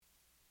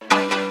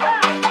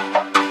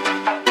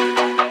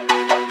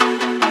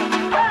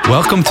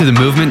Welcome to the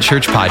Movement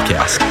Church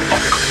Podcast.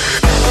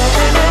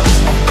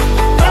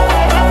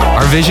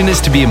 Our vision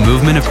is to be a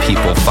movement of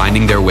people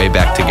finding their way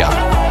back to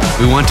God.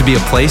 We want to be a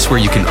place where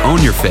you can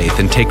own your faith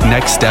and take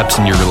next steps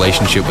in your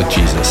relationship with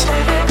Jesus.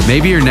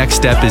 Maybe your next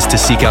step is to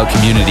seek out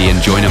community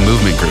and join a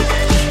movement group.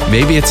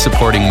 Maybe it's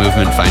supporting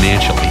movement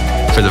financially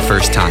for the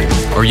first time,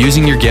 or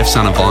using your gifts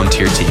on a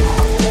volunteer team.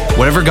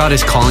 Whatever God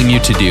is calling you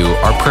to do,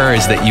 our prayer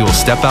is that you will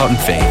step out in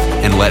faith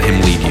and let Him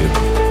lead you.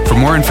 For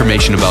more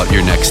information about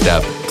your next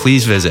step,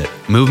 please visit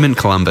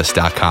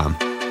movementcolumbus.com.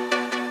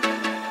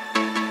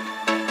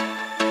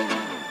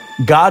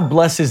 God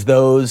blesses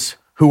those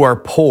who are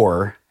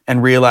poor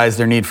and realize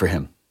their need for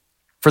Him,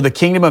 for the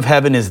kingdom of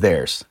heaven is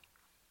theirs.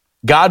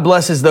 God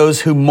blesses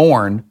those who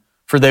mourn,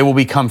 for they will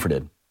be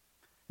comforted.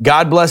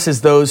 God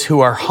blesses those who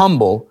are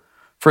humble,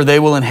 for they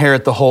will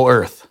inherit the whole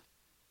earth.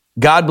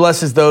 God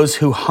blesses those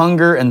who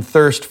hunger and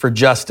thirst for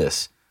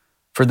justice,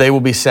 for they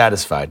will be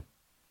satisfied.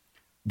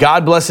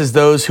 God blesses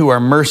those who are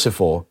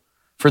merciful,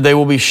 for they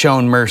will be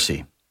shown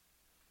mercy.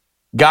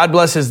 God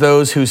blesses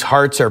those whose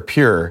hearts are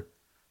pure,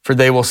 for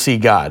they will see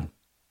God.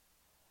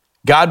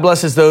 God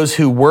blesses those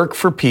who work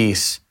for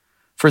peace,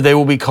 for they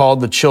will be called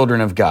the children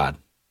of God.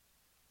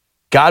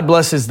 God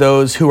blesses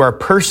those who are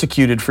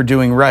persecuted for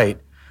doing right,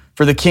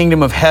 for the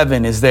kingdom of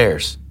heaven is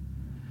theirs.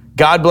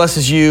 God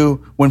blesses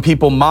you when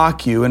people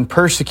mock you and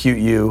persecute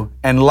you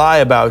and lie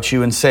about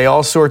you and say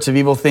all sorts of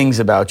evil things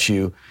about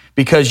you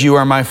because you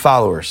are my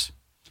followers.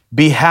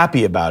 Be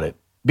happy about it.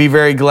 Be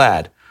very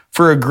glad,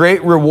 for a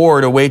great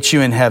reward awaits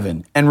you in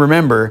heaven. And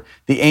remember,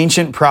 the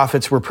ancient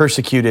prophets were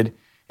persecuted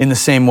in the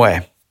same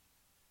way.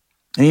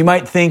 And you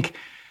might think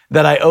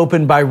that I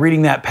opened by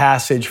reading that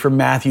passage from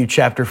Matthew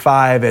chapter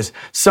 5 as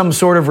some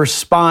sort of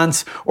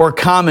response or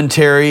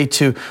commentary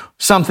to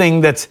something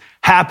that's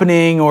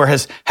happening or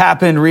has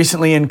happened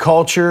recently in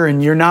culture.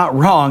 And you're not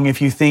wrong if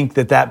you think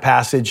that that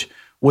passage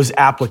was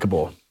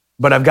applicable.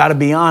 But I've got to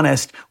be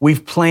honest,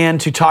 we've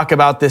planned to talk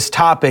about this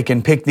topic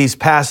and pick these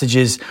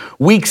passages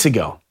weeks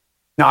ago.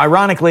 Now,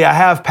 ironically, I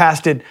have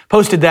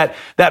posted that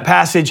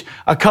passage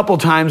a couple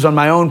times on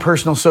my own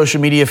personal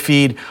social media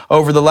feed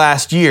over the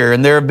last year.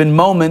 And there have been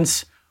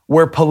moments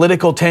where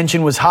political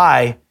tension was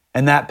high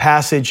and that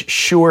passage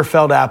sure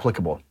felt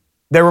applicable.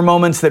 There were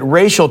moments that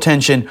racial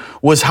tension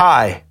was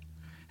high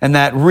and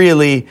that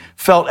really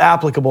felt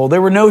applicable.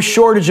 There were no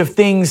shortage of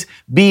things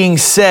being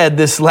said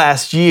this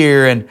last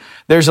year, and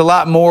there's a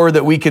lot more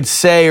that we could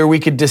say or we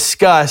could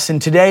discuss.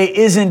 And today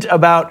isn't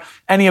about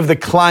any of the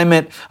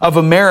climate of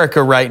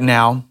America right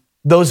now.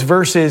 Those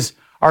verses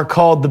are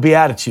called the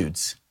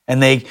Beatitudes,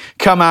 and they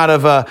come out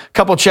of a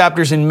couple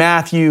chapters in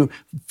Matthew,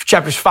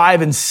 chapters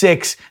 5 and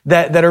 6,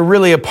 that are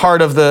really a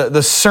part of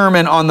the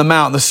Sermon on the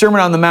Mount. The Sermon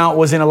on the Mount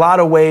was in a lot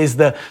of ways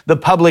the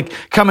public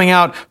coming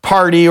out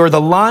party or the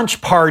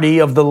launch party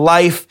of the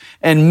life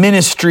and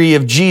ministry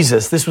of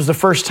Jesus. This was the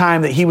first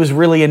time that He was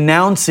really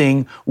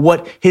announcing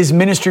what His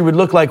ministry would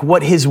look like,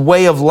 what His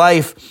way of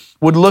life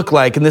would look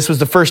like. And this was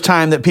the first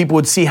time that people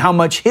would see how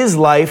much His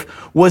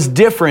life was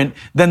different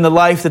than the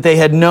life that they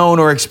had known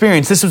or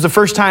experienced. This was the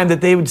first time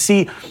that they would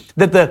see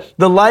that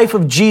the life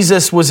of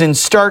Jesus was in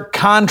stark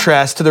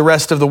contrast to the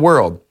rest of the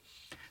world.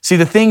 See,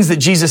 the things that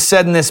Jesus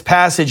said in this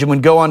passage and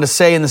would go on to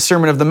say in the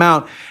Sermon on the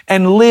Mount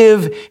and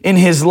live in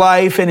His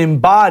life and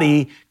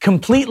embody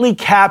completely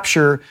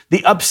capture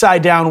the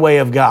upside down way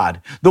of God.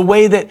 The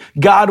way that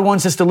God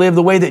wants us to live,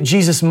 the way that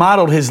Jesus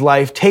modeled His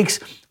life, takes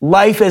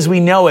life as we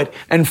know it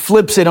and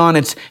flips it on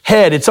its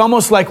head. It's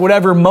almost like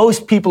whatever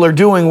most people are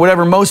doing,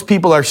 whatever most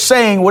people are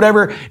saying,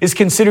 whatever is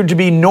considered to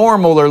be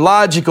normal or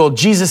logical,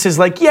 Jesus is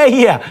like,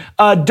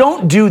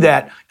 don't do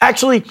that.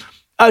 Actually,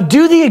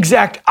 do the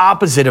exact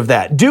opposite of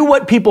that. Do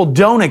what people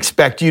don't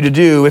expect you to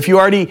do. If you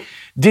already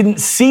didn't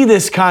see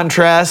this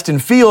contrast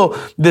and feel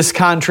this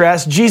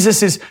contrast,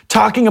 Jesus is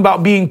talking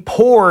about being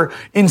poor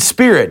in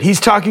spirit. He's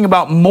talking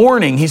about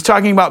mourning. He's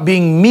talking about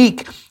being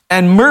meek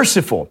and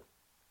merciful.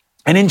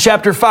 And in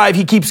chapter 5,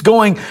 He keeps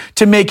going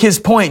to make His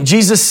point.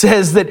 Jesus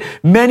says that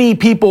many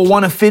people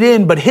want to fit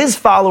in, but His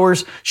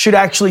followers should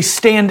actually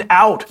stand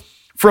out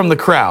from the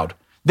crowd.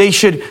 They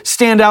should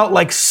stand out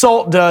like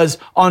salt does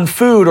on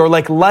food or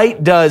like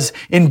light does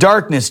in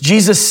darkness.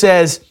 Jesus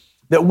says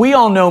that we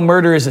all know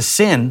murder is a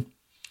sin,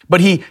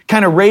 but He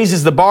kind of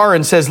raises the bar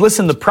and says,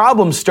 listen, the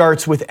problem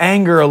starts with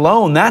anger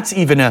alone. That's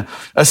even a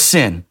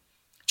sin.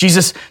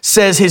 Jesus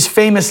says His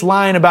famous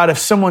line about if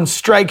someone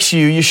strikes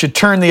you, you should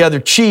turn the other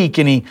cheek.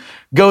 And He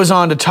goes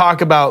on to talk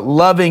about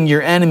loving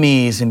your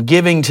enemies and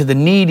giving to the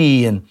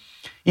needy and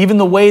even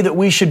the way that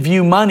we should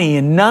view money.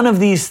 And none of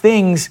these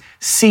things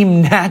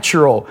seem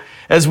natural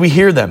as we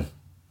hear them.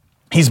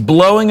 He's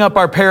blowing up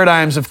our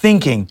paradigms of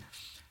thinking.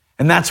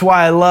 And that's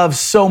why I love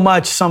so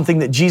much something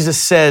that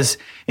Jesus says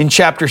in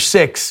chapter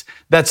 6.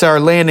 That's our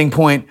landing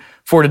point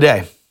for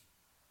today.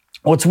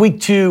 Well, it's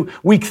week 3,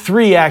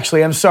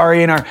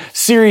 in our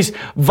series,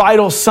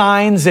 Vital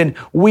Signs, and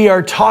we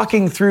are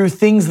talking through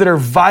things that are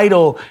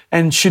vital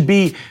and should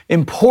be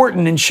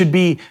important and should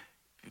be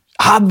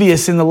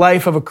obvious in the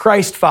life of a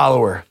Christ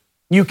follower.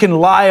 You can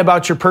lie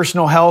about your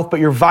personal health,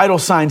 but your vital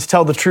signs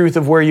tell the truth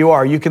of where you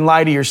are. You can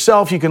lie to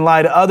yourself, you can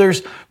lie to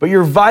others, but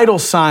your vital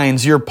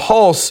signs, your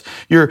pulse,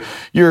 your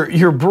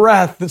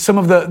breath, some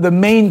of the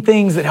main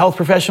things that health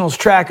professionals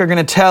track are going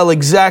to tell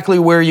exactly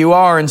where you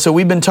are. And so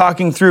we've been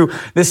talking through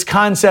this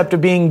concept of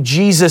being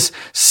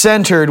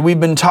Jesus-centered. We've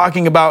been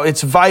talking about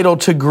it's vital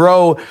to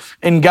grow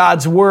in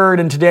God's word.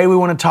 And today we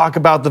want to talk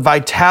about the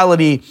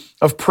vitality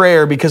of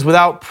prayer, because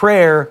without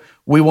prayer,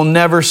 we will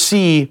never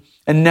see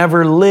and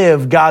never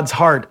live God's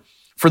heart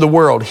for the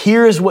world.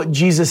 Here is what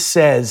Jesus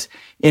says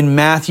in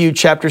Matthew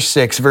chapter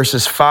 6,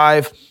 verses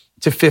 5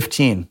 to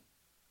 15.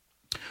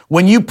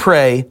 When you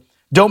pray,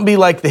 don't be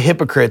like the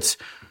hypocrites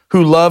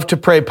who love to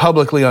pray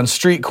publicly on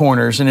street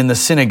corners and in the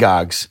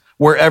synagogues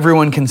where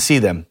everyone can see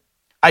them.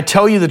 I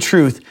tell you the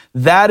truth,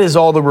 that is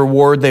all the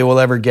reward they will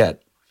ever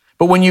get.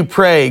 But when you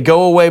pray,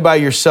 go away by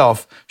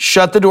yourself,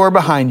 shut the door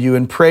behind you,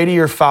 and pray to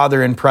your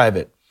Father in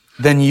private.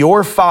 Then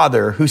your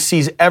Father, who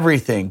sees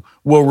everything,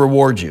 will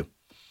reward you.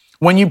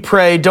 When you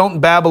pray, don't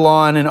babble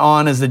on and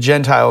on as the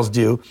Gentiles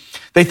do.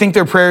 They think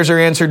their prayers are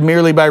answered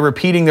merely by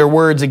repeating their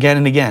words again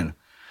and again.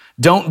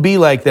 Don't be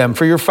like them,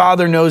 for your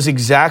Father knows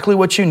exactly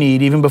what you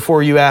need even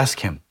before you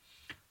ask him.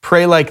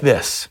 Pray like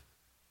this: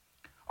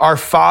 Our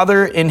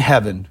Father in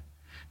heaven,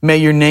 may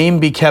your name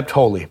be kept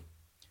holy.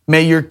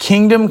 May your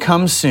kingdom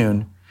come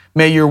soon.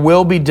 May your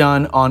will be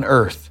done on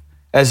earth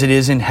as it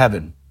is in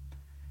heaven.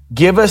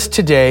 Give us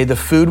today the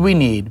food we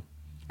need,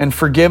 and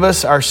forgive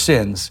us our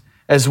sins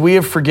as we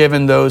have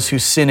forgiven those who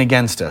sin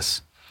against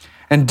us.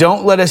 And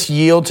don't let us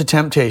yield to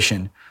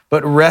temptation,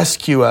 but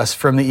rescue us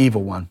from the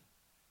evil one.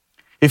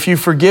 If you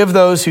forgive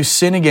those who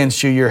sin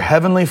against you, your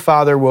heavenly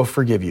Father will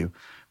forgive you.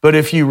 But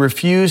if you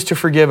refuse to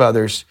forgive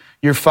others,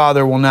 your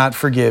Father will not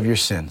forgive your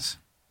sins.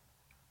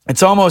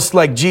 It's almost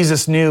like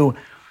Jesus knew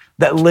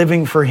that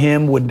living for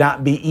him would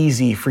not be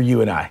easy for you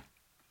and I.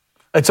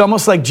 It's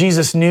almost like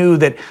Jesus knew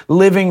that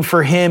living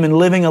for him and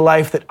living a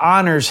life that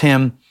honors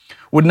him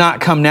would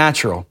not come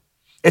natural.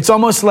 It's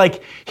almost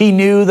like he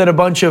knew that a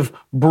bunch of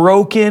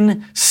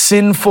broken,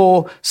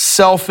 sinful,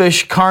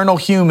 selfish, carnal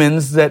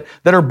humans that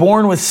are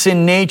born with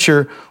sin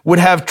nature would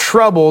have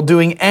trouble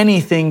doing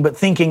anything but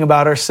thinking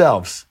about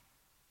ourselves.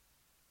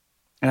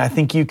 And I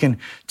think you can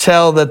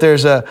tell that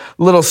there's a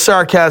little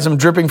sarcasm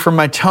dripping from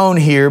my tone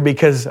here,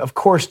 because of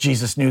course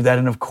Jesus knew that,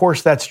 and of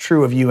course that's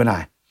true of you and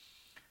I.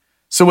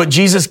 So what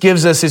Jesus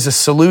gives us is a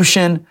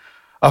solution,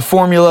 a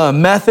formula, a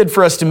method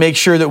for us to make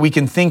sure that we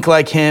can think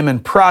like him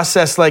and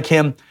process like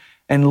him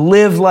and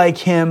live like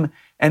him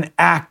and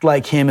act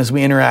like him as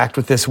we interact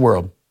with this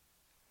world.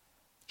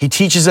 He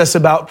teaches us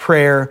about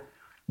prayer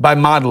by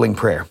modeling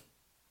prayer.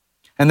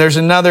 And there's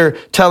another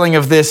telling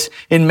of this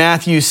in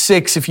Matthew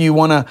 6, if you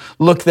want to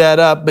look that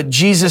up. But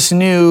Jesus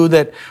knew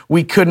that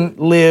we couldn't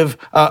live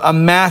a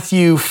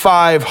Matthew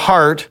 5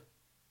 heart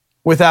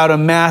without a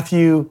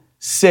Matthew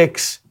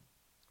 6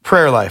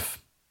 prayer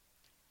life.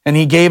 And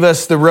he gave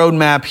us the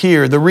roadmap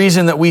here. The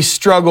reason that we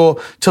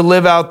struggle to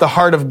live out the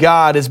heart of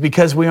God is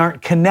because we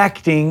aren't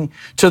connecting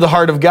to the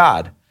heart of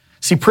God.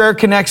 See, prayer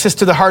connects us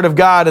to the heart of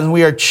God, and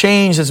we are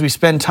changed as we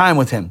spend time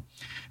with him.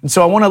 And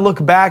so I want to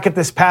look back at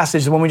this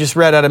passage, the one we just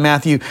read out of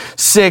Matthew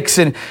 6,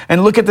 and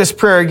look at this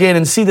prayer again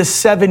and see the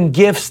 7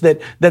 gifts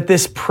that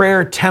this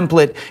prayer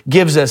template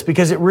gives us,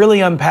 because it really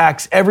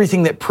unpacks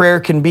everything that prayer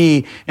can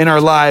be in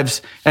our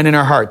lives and in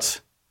our hearts.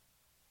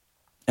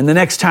 And the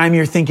next time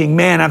you're thinking,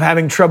 man, I'm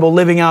having trouble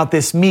living out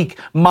this meek,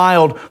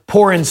 mild,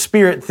 poor in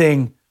spirit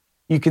thing,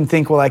 you can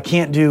think, well, I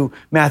can't do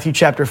Matthew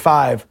chapter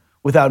 5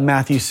 without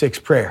Matthew 6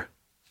 prayer.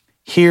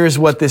 Here's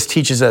what this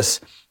teaches us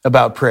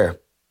about prayer.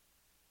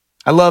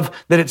 I love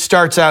that it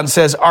starts out and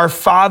says, Our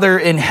Father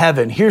in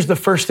heaven. Here's the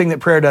first thing that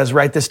prayer does.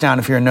 Write this down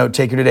if you're a note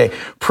taker today.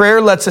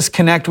 Prayer lets us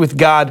connect with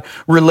God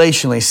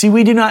relationally. See,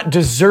 we do not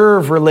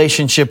deserve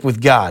relationship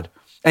with God.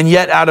 And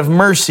yet, out of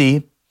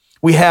mercy,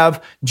 we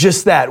have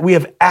just that. We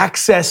have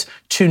access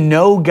to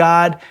know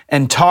God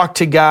and talk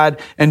to God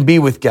and be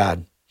with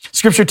God.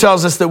 Scripture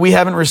tells us that we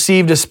haven't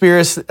received a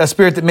spirit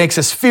that makes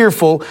us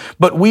fearful,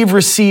 but we've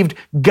received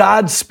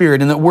God's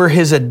Spirit, and that we're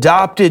his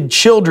adopted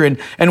children,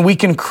 and we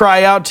can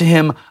cry out to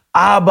him,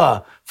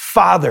 Abba,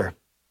 Father.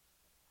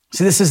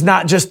 See, this is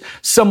not just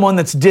someone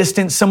that's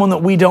distant, someone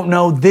that we don't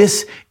know.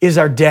 This is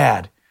our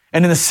dad.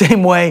 And in the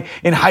same way,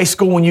 in high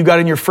school, when you got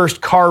in your first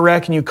car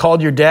wreck and you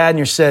called your dad and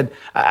you said,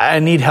 I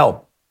need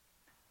help.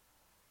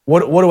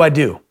 What do I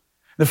do?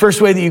 The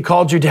first way that you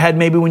called your dad,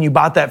 maybe when you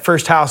bought that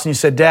first house and you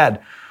said,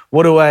 Dad,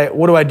 what do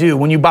I do?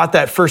 When you bought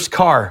that first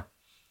car,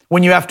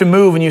 when you have to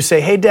move and you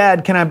say, hey,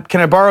 Dad, can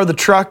I borrow the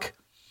truck?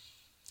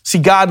 See,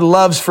 God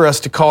loves for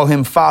us to call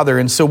him Father,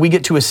 and so we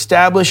get to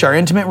establish our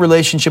intimate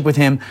relationship with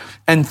him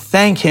and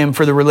thank him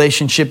for the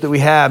relationship that we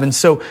have. And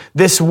so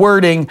this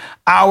wording,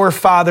 our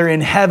Father in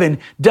heaven,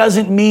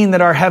 doesn't mean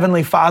that our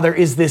Heavenly Father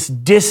is this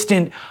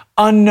distant,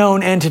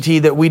 unknown entity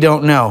that we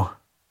don't know.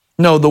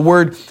 No, the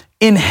word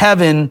in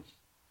heaven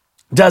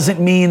doesn't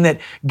mean that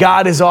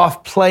God is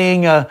off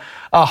playing a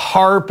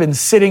harp and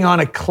sitting on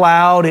a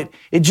cloud.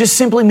 It just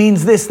simply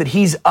means this, that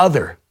he's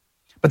other.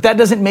 But that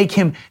doesn't make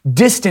him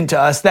distant to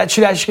us. That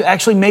should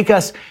actually make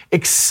us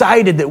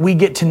excited that we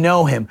get to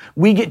know him.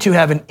 We get to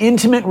have an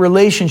intimate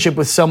relationship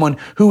with someone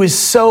who is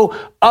so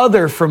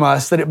other from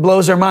us that it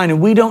blows our mind, and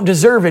we don't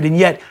deserve it. And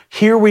yet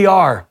here we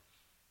are,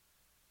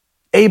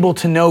 able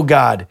to know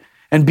God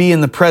and be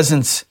in the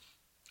presence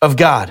of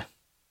God.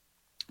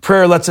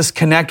 Prayer lets us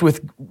connect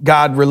with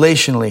God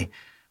relationally.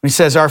 He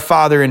says, our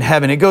Father in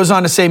heaven. It goes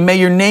on to say, may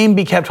your name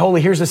be kept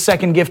holy. Here's the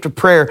second gift of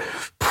prayer.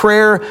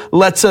 Prayer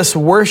lets us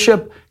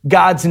worship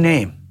God's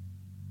name.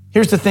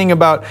 Here's the thing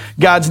about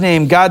God's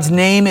name. God's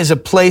name is a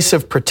place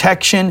of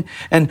protection.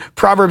 And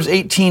Proverbs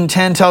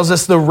 18:10 tells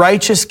us the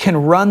righteous can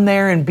run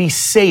there and be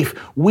safe.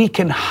 We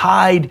can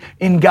hide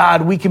in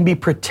God. We can be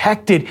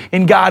protected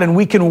in God, and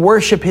we can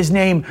worship his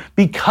name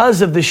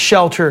because of the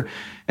shelter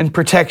and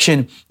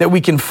protection that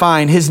we can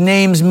find. His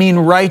names mean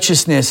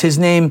righteousness. His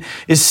name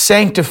is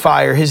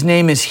sanctifier. His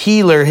name is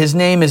healer. His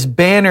name is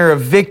banner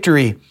of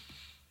victory.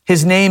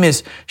 His name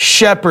is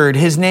shepherd.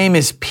 His name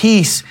is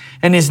peace.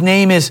 And his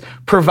name is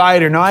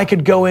provider. Now, I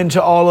could go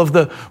into all of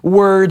the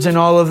words and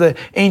all of the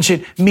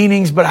ancient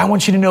meanings, but I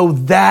want you to know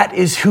that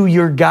is who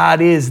your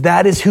God is.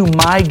 That is who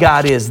my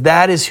God is.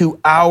 That is who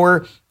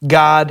our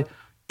God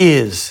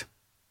is.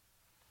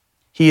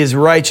 He is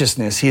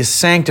righteousness. He is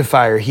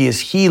sanctifier. He is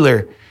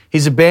healer.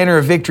 He's a banner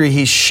of victory.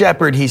 He's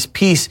shepherd. He's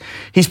peace.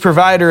 He's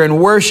provider.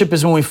 And worship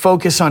is when we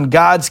focus on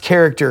God's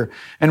character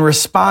and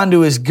respond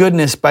to his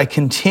goodness by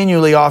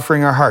continually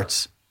offering our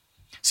hearts.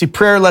 See,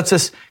 prayer lets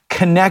us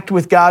connect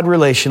with God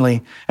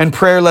relationally, and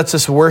prayer lets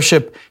us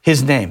worship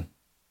his name.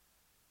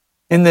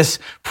 In this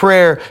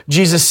prayer,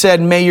 Jesus said,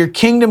 may your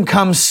kingdom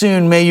come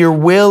soon. May your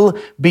will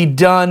be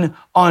done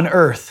on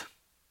earth.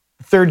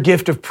 The third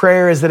gift of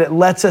prayer is that it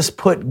lets us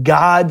put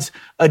God's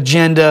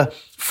agenda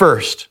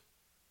first.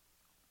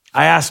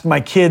 I asked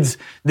my kids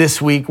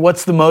this week,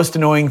 what's the most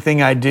annoying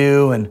thing I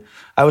do? And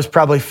I was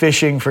probably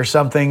fishing for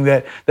something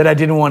that I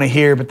didn't want to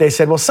hear, but they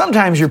said, well,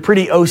 sometimes you're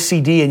pretty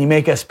OCD and you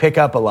make us pick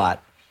up a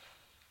lot.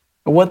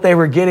 But what they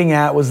were getting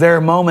at was there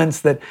are moments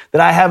that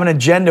I have an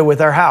agenda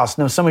with our house.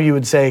 Now, some of you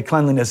would say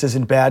cleanliness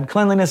isn't bad.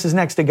 Cleanliness is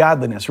next to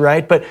godliness,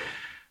 right? But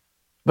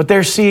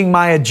they're seeing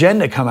my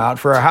agenda come out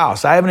for our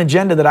house. I have an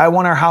agenda that I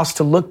want our house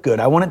to look good.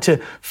 I want it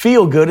to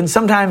feel good. And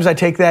sometimes I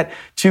take that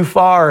too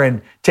far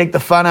and take the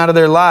fun out of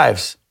their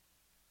lives.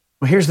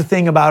 Well, here's the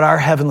thing about our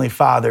Heavenly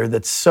Father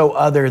that's so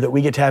other that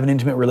we get to have an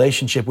intimate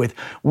relationship with.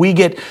 We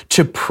get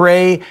to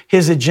pray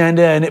his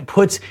agenda, and it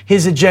puts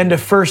his agenda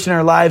first in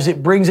our lives.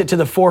 It brings it to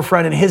the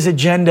forefront, and his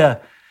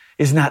agenda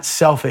is not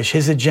selfish.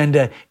 His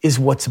agenda is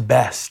what's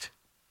best.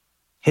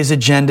 His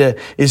agenda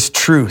is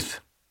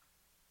truth.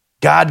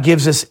 God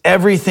gives us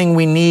everything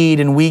we need,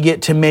 and we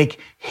get to make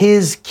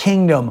his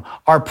kingdom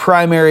our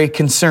primary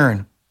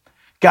concern.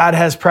 God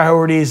has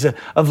priorities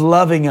of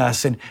loving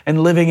us and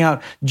living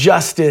out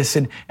justice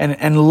and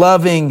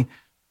loving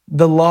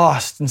the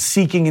lost and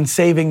seeking and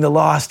saving the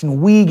lost.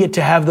 And we get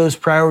to have those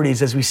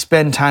priorities as we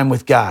spend time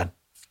with God.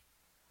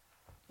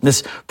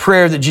 This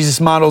prayer that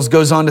Jesus models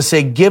goes on to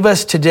say, give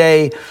us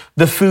today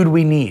the food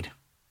we need.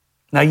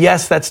 Now,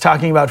 yes, that's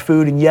talking about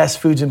food, and yes,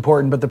 food's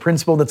important, but the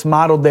principle that's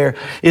modeled there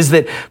is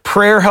that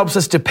prayer helps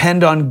us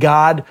depend on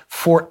God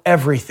for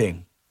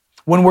everything.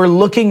 When we're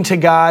looking to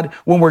God,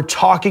 when we're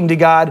talking to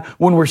God,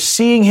 when we're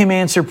seeing him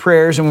answer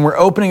prayers, and when we're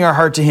opening our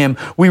heart to him,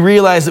 we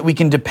realize that we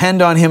can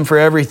depend on him for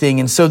everything.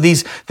 And so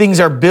these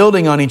things are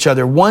building on each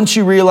other. Once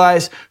you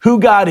realize who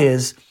God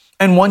is,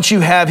 and once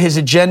you have his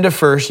agenda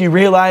first, you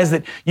realize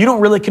that you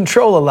don't really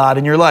control a lot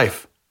in your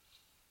life.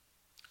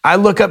 I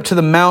look up to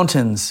the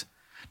mountains.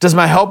 Does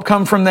my help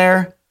come from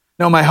there?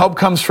 No, my help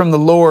comes from the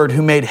Lord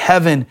who made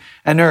heaven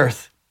and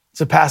earth.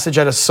 It's a passage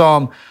out of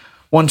Psalm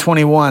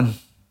 121.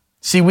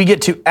 See, we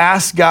get to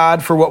ask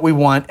God for what we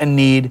want and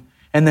need,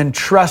 and then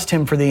trust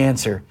him for the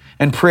answer.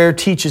 And prayer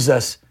teaches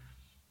us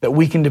that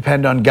we can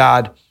depend on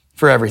God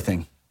for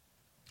everything.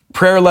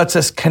 Prayer lets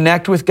us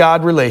connect with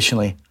God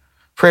relationally.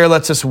 Prayer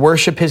lets us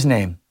worship his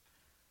name.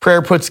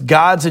 Prayer puts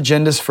God's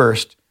agendas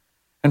first,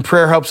 and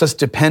prayer helps us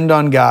depend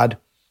on God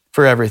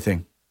for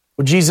everything.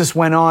 Well, Jesus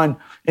went on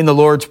in the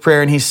Lord's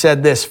Prayer, and he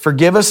said this,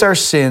 forgive us our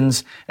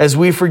sins as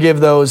we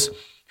forgive those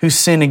who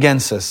sin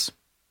against us.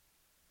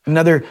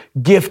 Another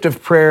gift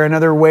of prayer,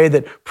 another way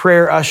that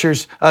prayer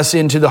ushers us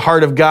into the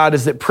heart of God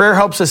is that prayer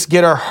helps us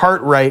get our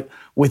heart right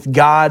with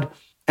God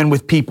and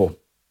with people.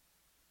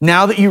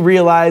 Now that you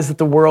realize that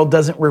the world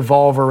doesn't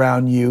revolve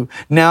around you,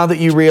 now that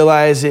you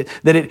realize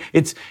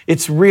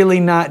it's really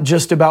not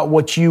just about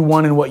what you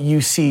want and what you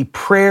see,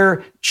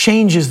 prayer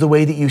changes the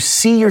way that you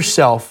see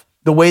yourself,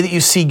 the way that you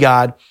see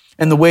God,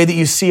 and the way that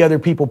you see other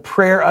people.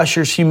 Prayer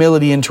ushers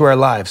humility into our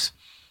lives.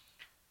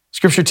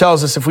 Scripture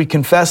tells us if we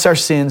confess our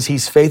sins,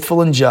 he's faithful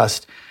and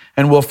just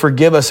and will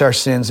forgive us our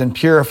sins and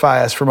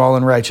purify us from all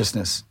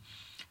unrighteousness.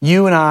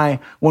 You and I,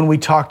 when we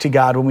talk to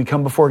God, when we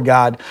come before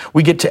God,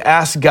 we get to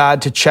ask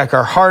God to check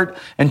our heart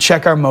and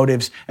check our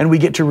motives, and we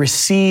get to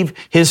receive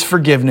his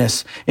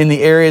forgiveness in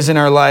the areas in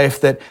our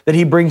life that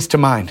he brings to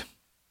mind.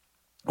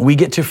 We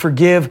get to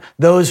forgive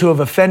those who have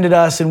offended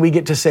us, and we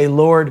get to say,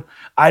 Lord,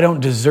 I don't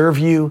deserve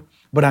you,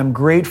 but I'm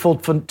grateful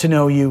to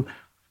know you,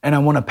 and I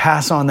want to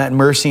pass on that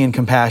mercy and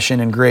compassion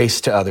and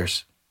grace to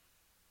others.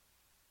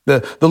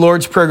 The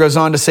Lord's Prayer goes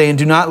on to say, and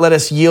do not let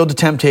us yield to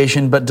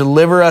temptation, but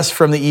deliver us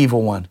from the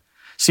evil one.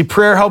 See,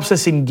 prayer helps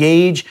us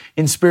engage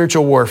in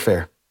spiritual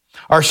warfare.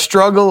 Our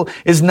struggle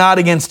is not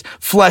against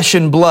flesh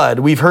and blood.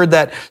 We've heard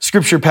that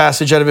scripture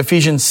passage out of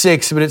Ephesians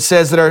 6, but it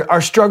says that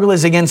our struggle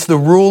is against the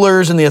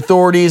rulers and the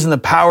authorities and the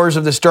powers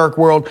of this dark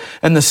world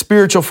and the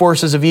spiritual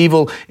forces of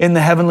evil in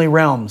the heavenly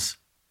realms.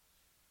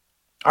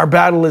 Our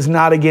battle is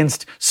not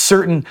against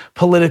certain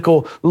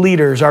political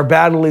leaders. Our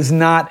battle is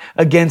not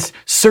against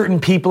certain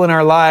people in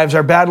our lives.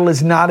 Our battle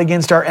is not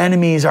against our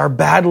enemies. Our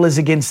battle is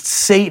against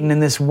Satan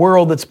in this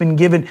world that's been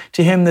given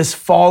to him, this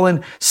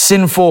fallen,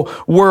 sinful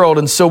world.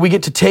 And so we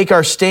get to take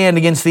our stand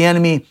against the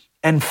enemy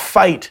and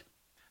fight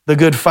the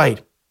good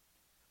fight.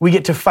 We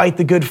get to fight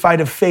the good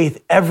fight of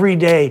faith every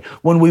day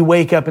when we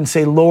wake up and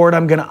say, Lord,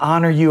 I'm going to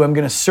honor you. I'm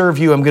going to serve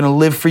you. I'm going to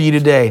live for you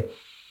today.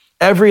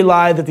 Every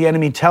lie that the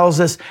enemy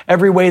tells us,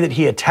 every way that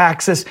he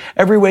attacks us,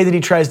 every way that he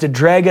tries to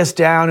drag us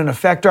down and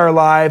affect our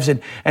lives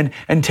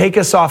and take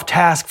us off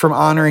task from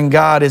honoring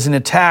God is an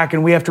attack.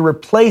 And we have to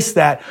replace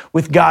that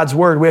with God's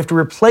word. We have to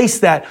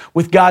replace that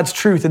with God's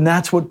truth. And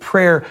that's what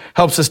prayer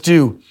helps us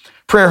do.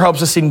 Prayer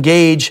helps us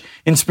engage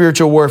in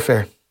spiritual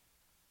warfare.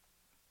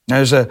 Now,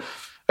 there's an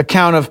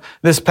account of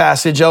this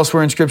passage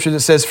elsewhere in Scripture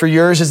that says, for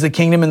yours is the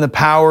kingdom and the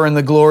power and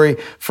the glory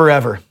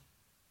forever.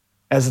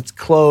 As it's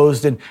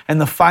closed. And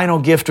the final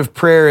gift of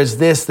prayer is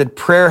this, that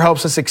prayer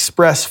helps us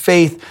express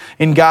faith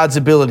in God's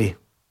ability.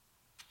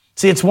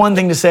 See, it's one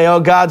thing to say, oh,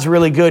 God's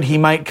really good, he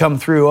might come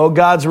through. Oh,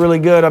 God's really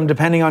good, I'm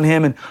depending on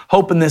him and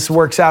hoping this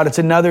works out. It's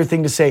another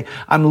thing to say,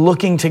 I'm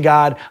looking to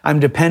God,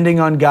 I'm depending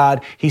on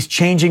God, he's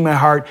changing my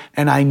heart,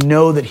 and I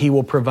know that he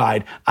will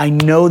provide. I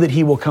know that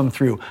he will come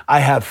through.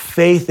 I have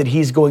faith that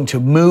he's going to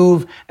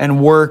move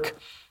and work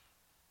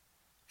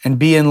and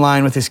be in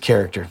line with his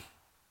character.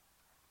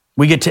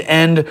 We get to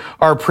end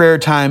our prayer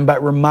time by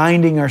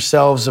reminding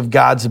ourselves of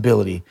God's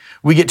ability.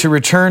 We get to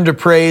return to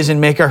praise and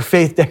make our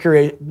faith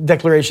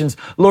declarations.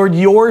 Lord,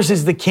 yours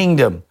is the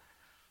kingdom.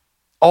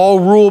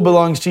 All rule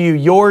belongs to you.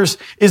 Yours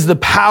is the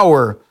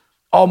power.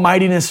 All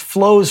mightiness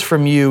flows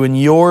from you,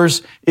 and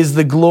yours is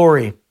the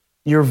glory.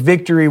 Your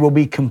victory will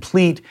be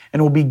complete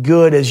and will be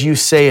good as you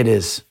say it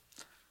is.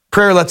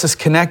 Prayer lets us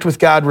connect with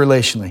God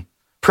relationally.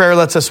 Prayer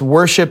lets us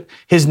worship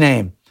his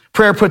name.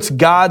 Prayer puts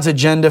God's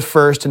agenda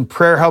first, and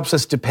prayer helps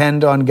us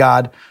depend on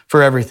God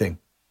for everything.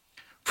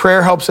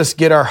 Prayer helps us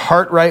get our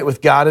heart right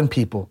with God and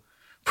people.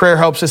 Prayer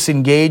helps us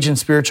engage in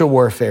spiritual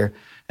warfare,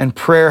 and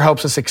prayer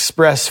helps us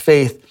express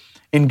faith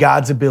in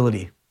God's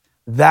ability.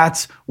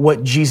 That's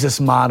what Jesus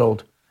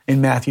modeled in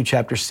Matthew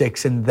chapter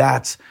 6, and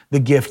that's the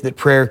gift that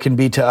prayer can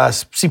be to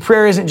us. See,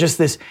 prayer isn't just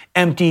this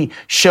empty,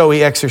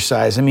 showy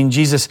exercise. I mean,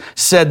 Jesus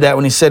said that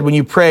when he said, when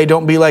you pray,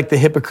 don't be like the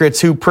hypocrites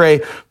who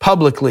pray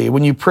publicly.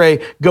 When you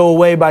pray, go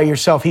away by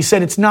yourself. He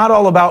said, it's not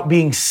all about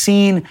being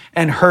seen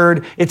and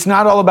heard. It's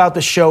not all about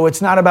the show.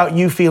 It's not about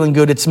you feeling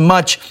good. It's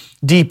much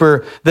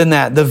deeper than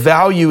that. The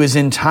value is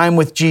in time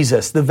with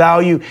Jesus. The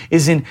value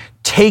is in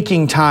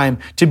taking time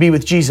to be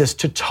with Jesus,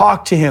 to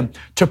talk to him,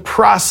 to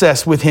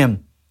process with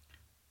him,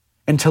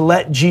 and to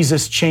let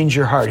Jesus change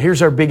your heart.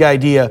 Here's our big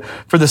idea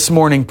for this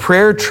morning.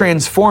 Prayer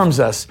transforms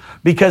us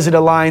because it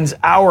aligns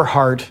our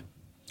heart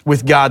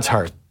with God's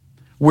heart.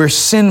 We're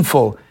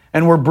sinful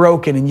and we're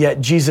broken, and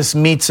yet Jesus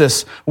meets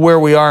us where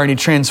we are and he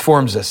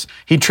transforms us.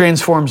 He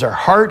transforms our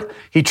heart.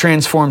 He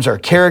transforms our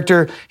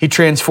character. He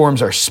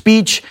transforms our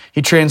speech.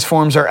 He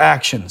transforms our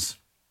actions.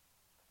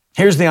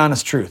 Here's the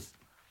honest truth.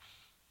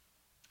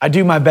 I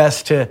do my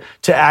best to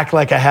act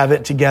like I have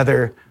it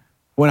together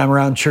when I'm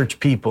around church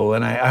people.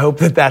 And I hope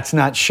that that's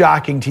not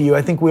shocking to you.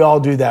 I think we all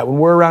do that. When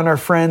we're around our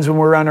friends, when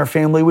we're around our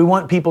family, we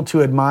want people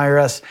to admire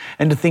us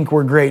and to think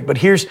we're great. But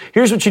here's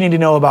what you need to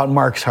know about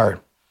Mark's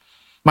heart.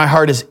 My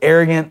heart is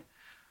arrogant.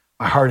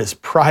 My heart is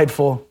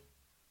prideful.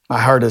 My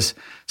heart is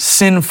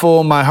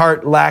sinful. My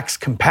heart lacks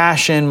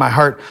compassion. My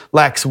heart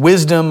lacks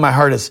wisdom. My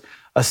heart is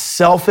a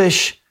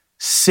selfish,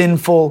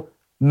 sinful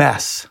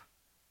mess.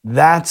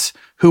 That's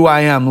who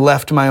I am,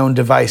 left to my own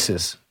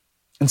devices.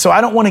 And so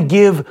I don't want to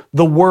give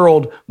the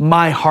world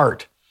my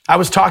heart. I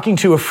was talking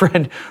to a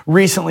friend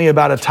recently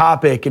about a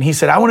topic, and he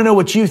said, I want to know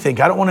what you think.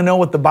 I don't want to know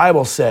what the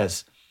Bible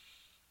says.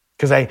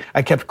 Because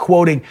I kept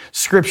quoting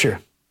Scripture.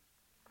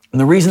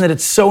 And the reason that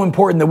it's so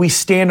important that we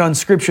stand on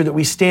Scripture, that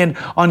we stand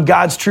on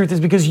God's truth, is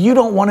because you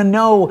don't want to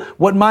know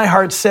what my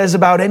heart says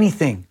about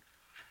anything.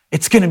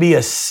 It's going to be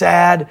a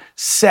sad,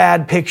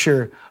 sad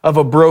picture of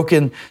a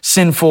broken,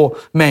 sinful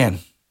man.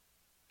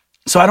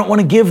 So I don't want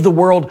to give the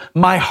world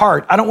my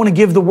heart. I don't want to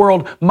give the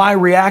world my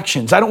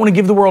reactions. I don't want to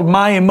give the world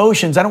my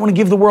emotions. I don't want to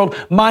give the world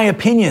my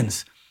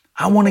opinions.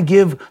 I want to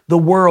give the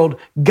world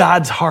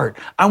God's heart.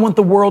 I want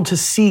the world to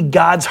see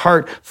God's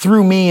heart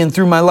through me and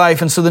through my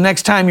life. And so the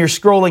next time you're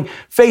scrolling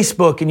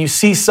Facebook and you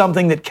see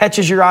something that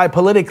catches your eye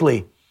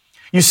politically,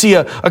 you see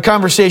a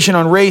conversation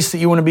on race that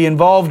you want to be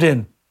involved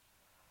in,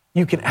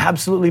 you can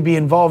absolutely be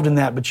involved in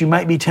that, but you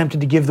might be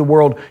tempted to give the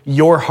world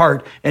your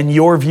heart and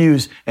your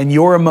views and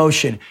your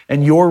emotion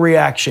and your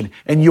reaction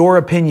and your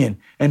opinion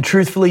and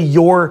truthfully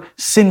your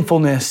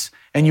sinfulness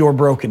and your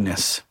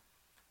brokenness.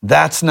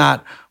 That's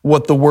not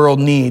what the world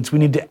needs. We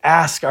need to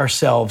ask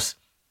ourselves,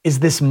 is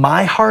this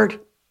my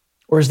heart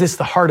or is this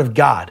the heart of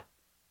God?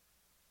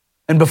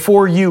 And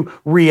before you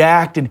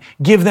react and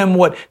give them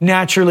what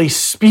naturally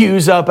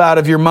spews up out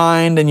of your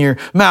mind and your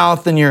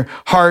mouth and your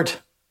heart,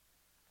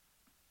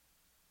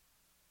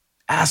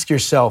 ask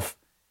yourself,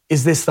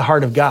 is this the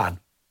heart of God?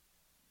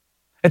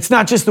 It's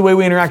not just the way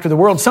we interact with the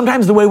world.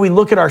 Sometimes the way we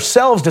look at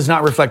ourselves does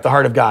not reflect the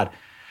heart of God.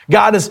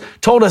 God has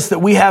told us that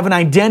we have an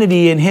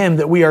identity in Him,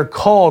 that we are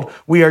called,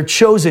 we are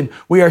chosen,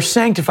 we are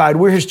sanctified,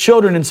 we're His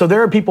children. And so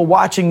there are people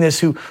watching this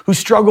who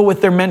struggle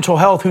with their mental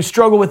health, who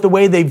struggle with the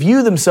way they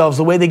view themselves,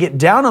 the way they get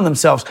down on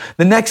themselves.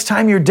 The next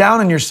time you're down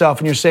on yourself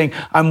and you're saying,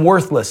 I'm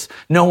worthless,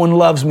 no one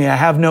loves me, I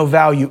have no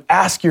value,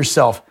 ask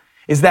yourself,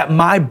 is that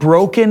my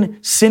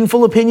broken,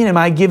 sinful opinion? Am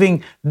I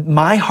giving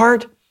my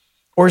heart?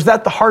 Or is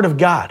that the heart of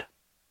God?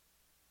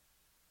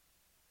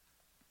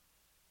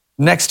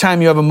 Next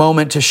time you have a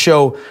moment to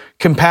show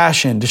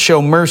compassion, to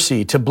show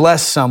mercy, to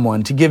bless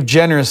someone, to give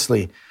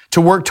generously,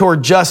 to work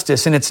toward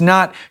justice, and it's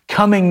not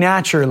coming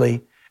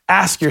naturally,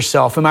 ask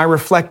yourself, am I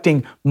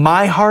reflecting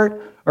my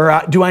heart,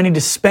 or do I need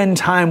to spend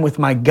time with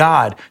my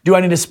God? Do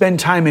I need to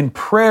spend time in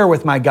prayer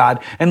with my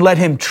God and let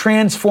Him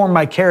transform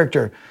my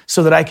character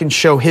so that I can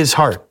show His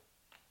heart?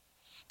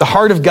 The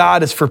heart of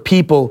God is for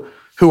people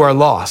who are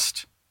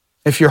lost.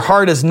 If your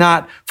heart is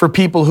not for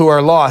people who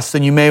are lost,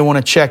 then you may want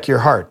to check your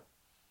heart.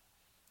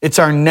 It's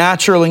our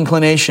natural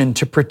inclination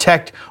to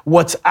protect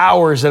what's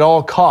ours at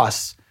all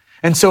costs.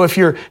 And so if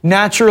your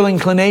natural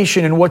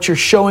inclination and what you're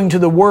showing to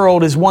the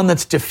world is one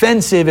that's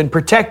defensive and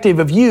protective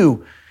of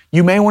you,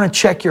 you may want to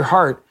check your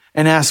heart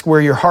and ask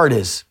where your heart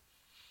is.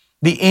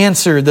 The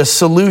answer, the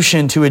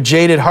solution to a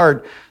jaded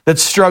heart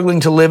that's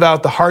struggling to live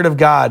out the heart of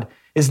God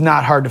is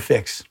not hard to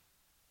fix.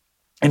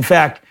 In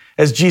fact,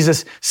 as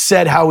Jesus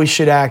said how we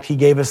should act, He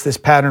gave us this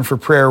pattern for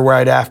prayer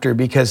right after,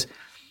 because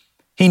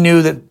He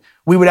knew that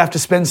we would have to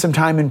spend some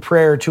time in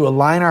prayer to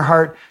align our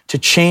heart, to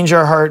change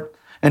our heart,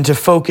 and to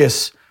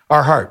focus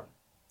our heart.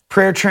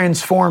 Prayer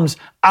transforms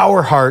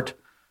our heart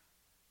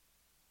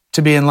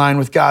to be in line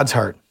with God's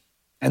heart.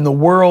 And the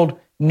world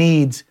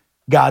needs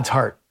God's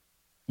heart.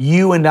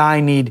 You and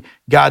I need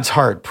God's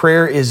heart.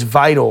 Prayer is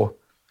vital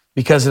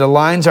because it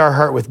aligns our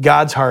heart with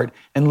God's heart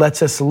and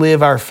lets us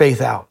live our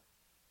faith out.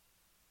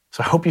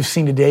 So I hope you've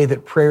seen today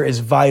that prayer is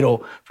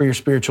vital for your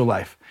spiritual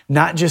life.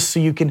 Not just so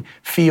you can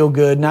feel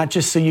good, not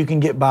just so you can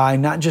get by,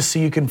 not just so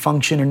you can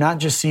function, or not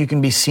just so you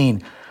can be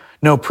seen.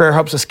 No, prayer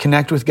helps us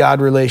connect with God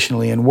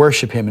relationally and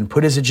worship Him and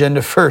put His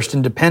agenda first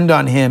and depend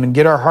on Him and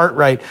get our heart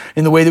right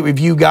in the way that we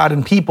view God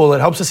and people. It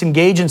helps us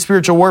engage in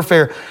spiritual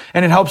warfare,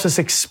 and it helps us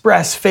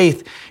express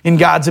faith in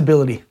God's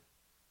ability.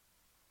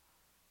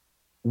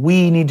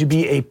 We need to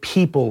be a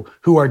people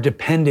who are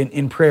dependent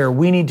in prayer.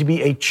 We need to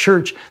be a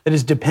church that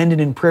is dependent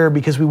in prayer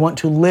because we want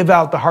to live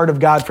out the heart of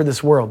God for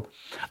this world.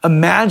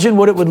 Imagine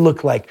what it would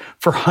look like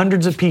for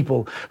hundreds of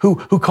people who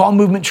call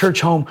Movement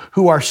Church home,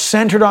 who are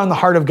centered on the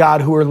heart of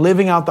God, who are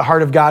living out the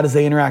heart of God as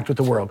they interact with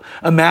the world.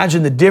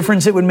 Imagine the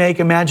difference it would make.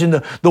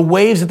 Imagine the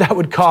waves that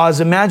would cause.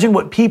 Imagine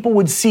what people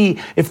would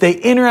see if they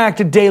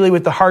interacted daily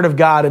with the heart of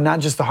God and not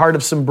just the heart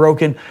of some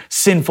broken,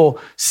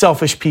 sinful,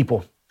 selfish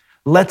people.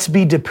 Let's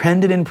be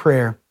dependent in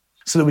prayer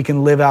so that we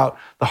can live out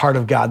the heart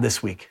of God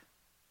this week.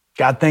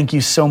 God, thank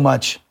you so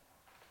much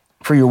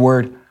for your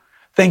word.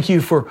 Thank you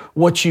for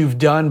what you've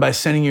done by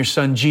sending your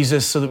son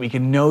Jesus so that we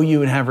can know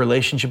you and have a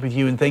relationship with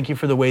you. And thank you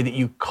for the way that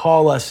you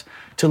call us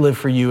to live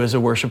for you as a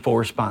worshipful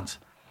response.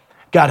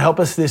 God, help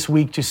us this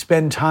week to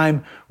spend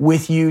time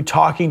with you,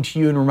 talking to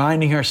you and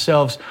reminding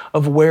ourselves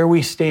of where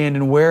we stand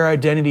and where our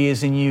identity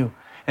is in you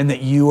and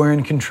that you are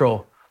in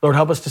control. Lord,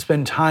 help us to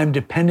spend time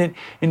dependent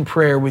in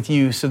prayer with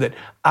you so that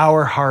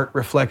our heart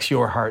reflects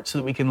your heart, so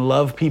that we can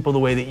love people the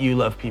way that you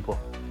love people.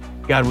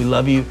 God, we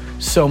love you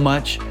so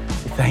much.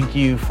 We thank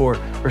you for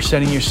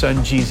sending your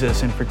son,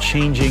 Jesus, and for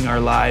changing our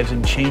lives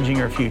and changing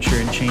our future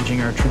and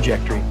changing our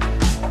trajectory.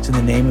 It's in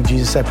the name of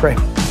Jesus I pray.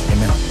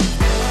 Amen.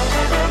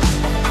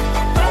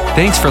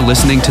 Thanks for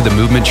listening to the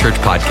Movement Church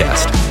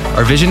podcast.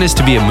 Our vision is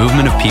to be a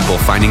movement of people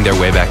finding their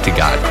way back to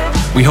God.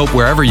 We hope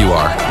wherever you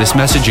are, this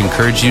message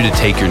encouraged you to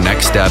take your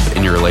next step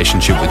in your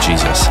relationship with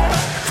Jesus.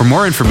 For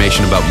more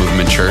information about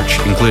Movement Church,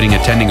 including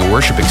attending a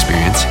worship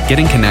experience,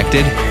 getting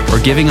connected, or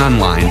giving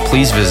online,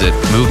 please visit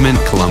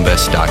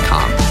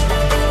movementcolumbus.com.